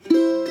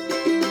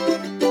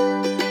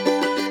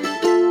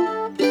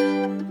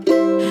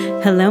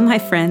Hello, my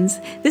friends.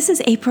 This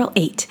is April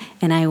 8,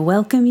 and I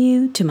welcome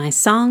you to my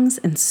Songs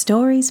and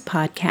Stories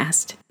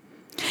podcast.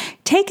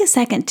 Take a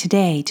second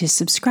today to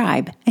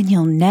subscribe, and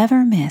you'll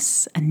never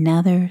miss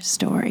another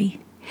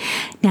story.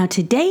 Now,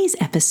 today's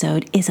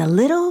episode is a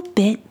little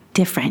bit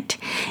different.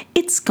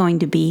 It's going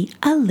to be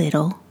a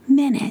little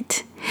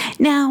minute.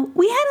 Now,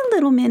 we had a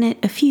little minute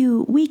a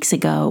few weeks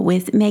ago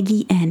with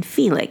Maggie and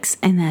Felix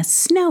and the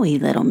snowy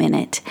little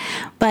minute,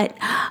 but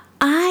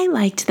I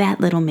liked that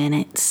little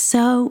minute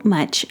so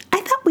much,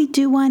 I thought we'd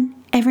do one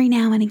every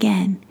now and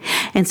again.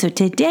 And so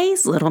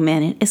today's little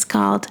minute is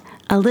called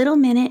A Little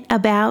Minute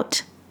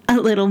About a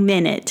Little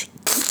Minute.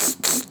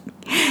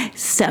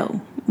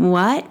 So,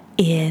 what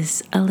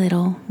is a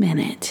little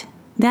minute?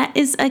 That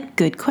is a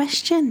good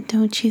question,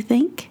 don't you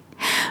think?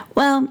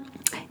 Well,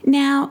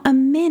 now a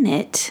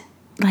minute,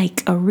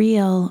 like a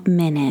real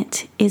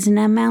minute, is an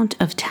amount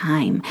of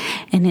time,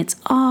 and it's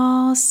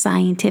all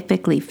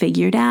scientifically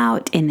figured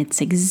out, and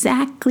it's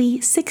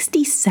exactly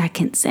 60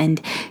 seconds, and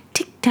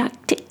tick-tock,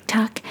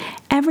 tick-tock,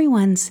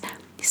 everyone's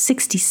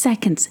 60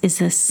 seconds is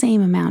the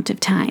same amount of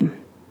time.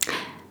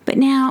 But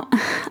now,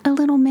 a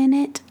little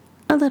minute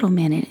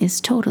is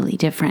totally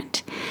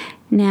different.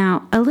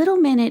 Now, a little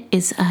minute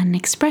is an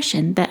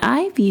expression that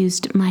I've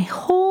used my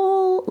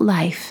whole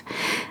life,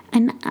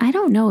 and I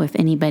don't know if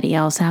anybody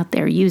else out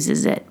there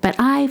uses it, but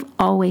I've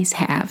always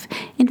have.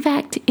 In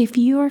fact, if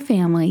your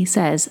family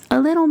says a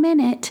little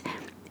minute,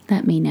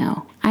 let me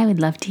know. I would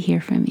love to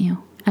hear from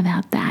you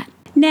about that.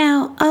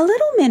 Now, a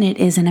little minute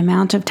is an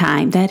amount of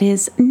time that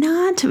is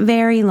not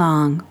very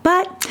long,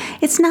 but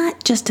it's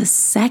not just a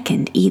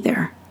second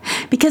either,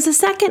 because a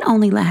second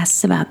only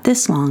lasts about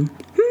this long.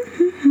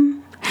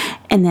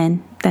 And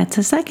then that's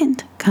a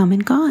second, come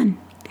and gone.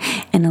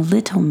 And a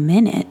little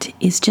minute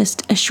is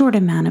just a short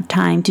amount of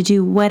time to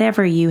do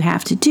whatever you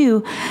have to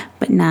do,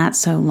 but not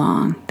so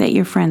long that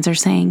your friends are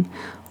saying,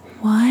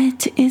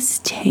 "What is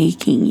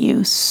taking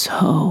you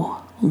so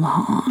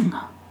long?"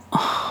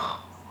 Oh.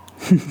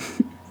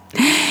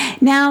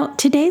 Now,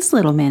 today's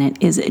little minute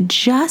is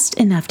just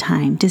enough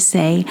time to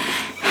say,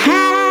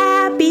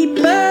 "Happy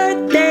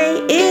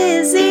birthday,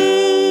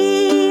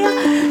 Izzy!"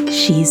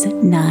 She's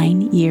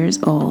 9 years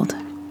old.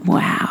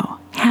 Wow.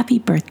 Happy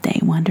birthday,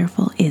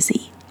 wonderful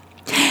Izzy.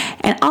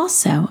 And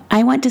also,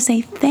 I want to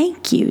say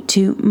thank you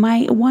to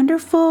my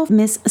wonderful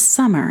Miss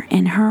Summer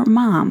and her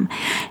mom.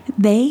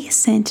 They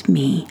sent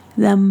me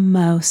the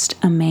most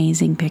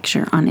amazing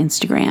picture on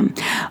Instagram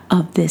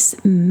of this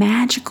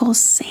magical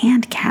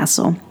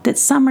sandcastle that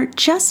Summer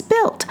just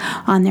built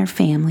on their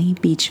family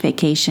beach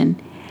vacation.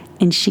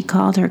 And she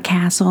called her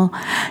castle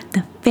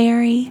the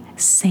Fairy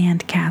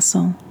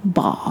Sandcastle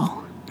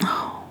Ball.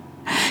 Oh.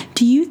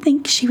 Do you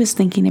think she was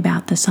thinking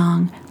about the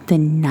song "The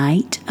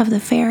Night of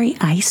the Fairy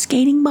Ice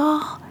Skating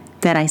Ball"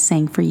 that I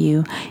sang for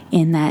you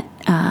in that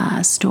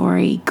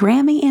story,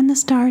 Grammy and the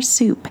Star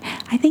Soup?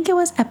 I think it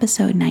was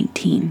episode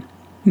 19.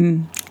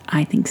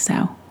 I think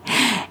so.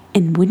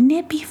 And wouldn't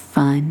it be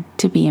fun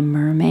to be a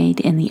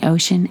mermaid in the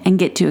ocean and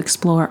get to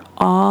explore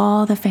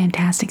all the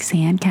fantastic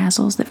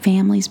sandcastles that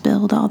families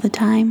build all the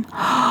time?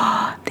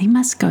 They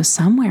must go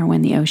somewhere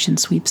when the ocean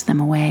sweeps them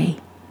away.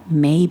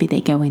 Maybe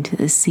they go into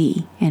the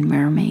sea and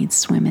mermaids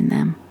swim in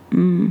them.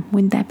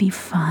 Wouldn't that be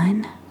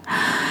fun?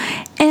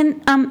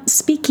 And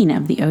speaking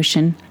of the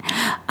ocean,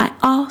 I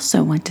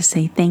also want to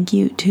say thank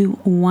you to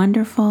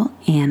wonderful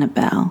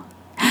Annabelle.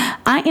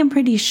 I am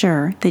pretty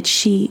sure that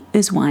she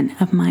is one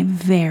of my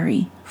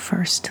very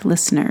first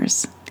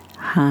listeners.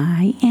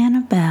 Hi,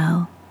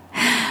 Annabelle.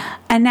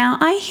 And now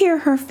I hear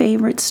her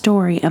favorite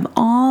story of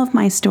all of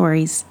my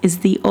stories is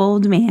The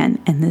Old Man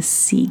and the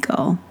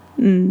Seagull.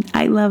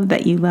 I love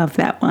that you love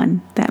that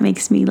one. That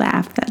makes me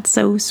laugh. That's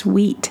so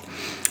sweet.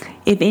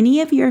 If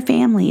any of your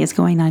family is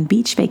going on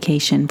beach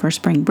vacation for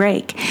spring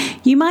break,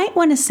 you might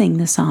want to sing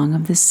the Song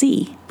of the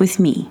Sea with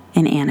me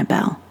and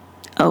Annabelle.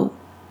 Oh,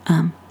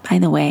 by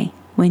the way,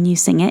 when you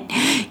sing it,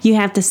 you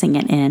have to sing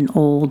it in an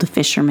old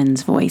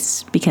fisherman's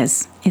voice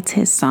because it's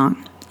his song.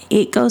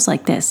 It goes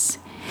like this.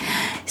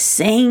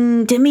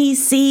 Sing to me,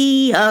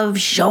 sea of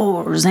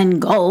shores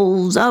and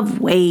gulls,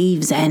 of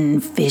waves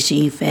and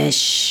fishy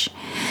fish.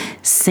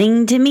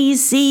 Sing to me,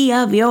 sea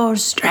of your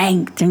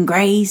strength and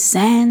grace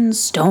and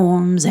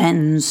storms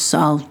and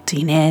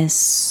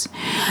saltiness.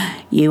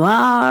 You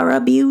are a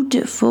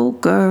beautiful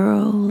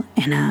girl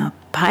and a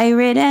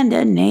pirate and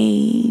a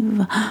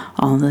knave.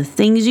 All the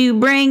things you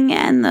bring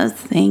and the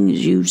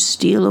things you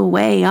steal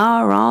away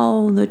are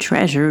all the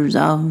treasures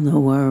of the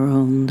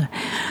world.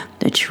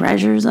 The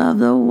treasures of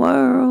the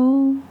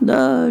world,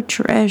 the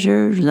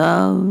treasures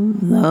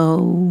of the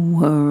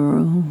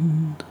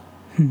world.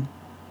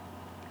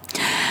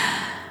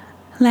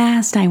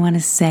 Last, I want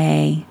to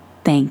say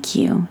thank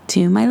you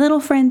to my little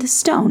friend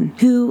Stone,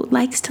 who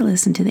likes to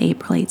listen to the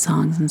April 8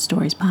 Songs and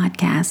Stories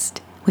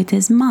podcast with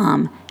his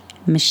mom,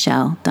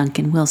 Michelle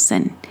Duncan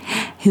Wilson,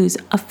 who's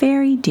a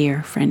very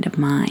dear friend of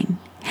mine.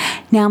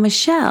 Now,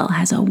 Michelle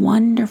has a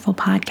wonderful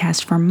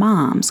podcast for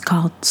moms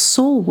called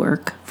Soul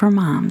Work for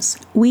Moms.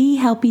 We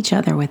help each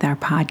other with our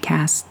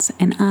podcasts,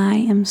 and I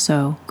am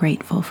so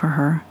grateful for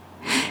her.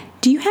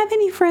 Do you have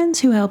any friends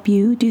who help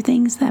you do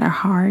things that are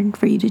hard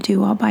for you to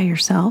do all by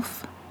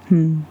yourself?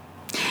 And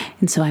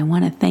so I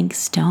want to thank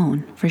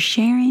Stone for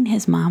sharing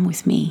his mom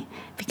with me,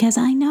 because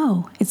I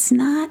know it's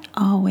not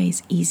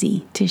always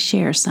easy to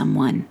share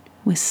someone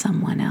with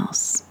someone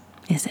else,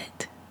 is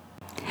it?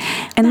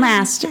 And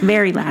last,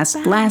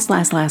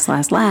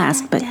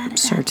 but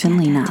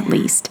certainly not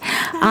least,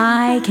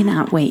 I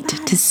cannot wait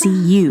to see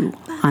you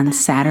on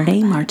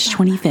Saturday, March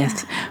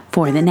 25th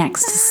for the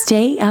next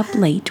Stay Up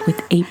Late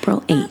with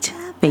April 8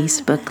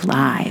 Facebook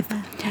Live.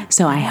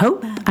 So I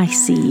hope I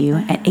see you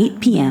at 8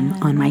 p.m.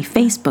 on my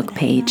Facebook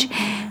page,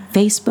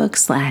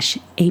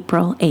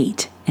 Facebook/April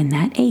 8. And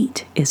that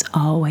 8 is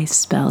always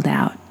spelled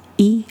out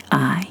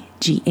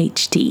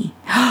EIGHT.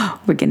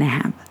 We're going to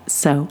have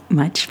so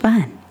much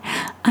fun.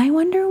 I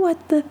wonder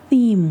what the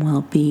theme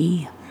will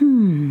be.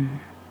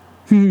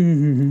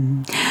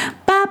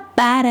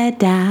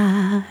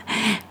 Ba-ba-da-da,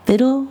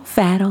 fiddle,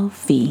 faddle,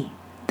 fee.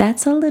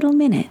 That's a little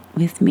minute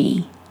with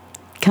me.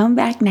 Come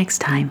back next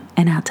time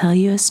and I'll tell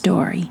you a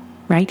story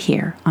right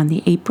here on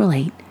the April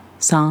 8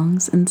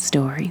 Songs and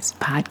Stories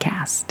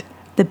podcast.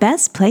 The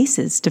best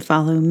places to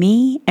follow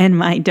me and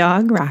my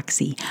dog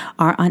Roxy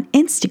are on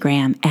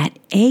Instagram at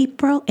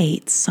April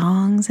 8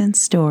 Songs and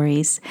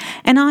Stories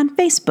and on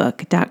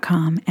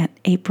Facebook.com at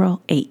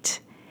April 8.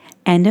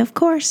 And of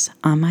course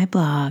on my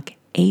blog,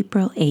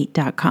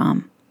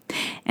 April8.com.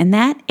 And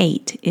that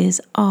 8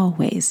 is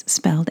always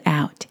spelled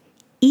out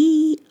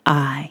EIGHT.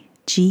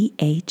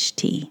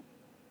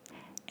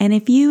 And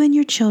if you and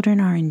your children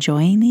are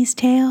enjoying these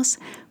tales,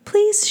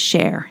 please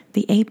share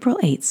the April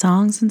 8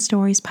 Songs and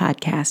Stories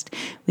podcast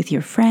with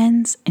your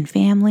friends and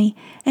family,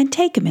 and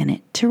take a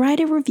minute to write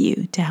a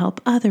review to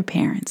help other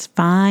parents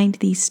find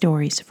these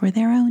stories for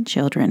their own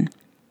children.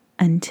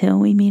 Until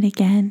we meet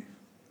again,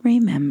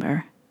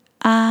 remember,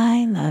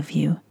 I love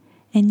you,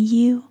 and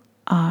you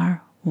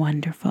are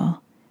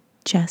wonderful,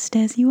 just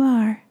as you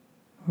are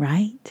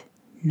right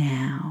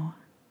now.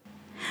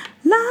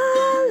 Love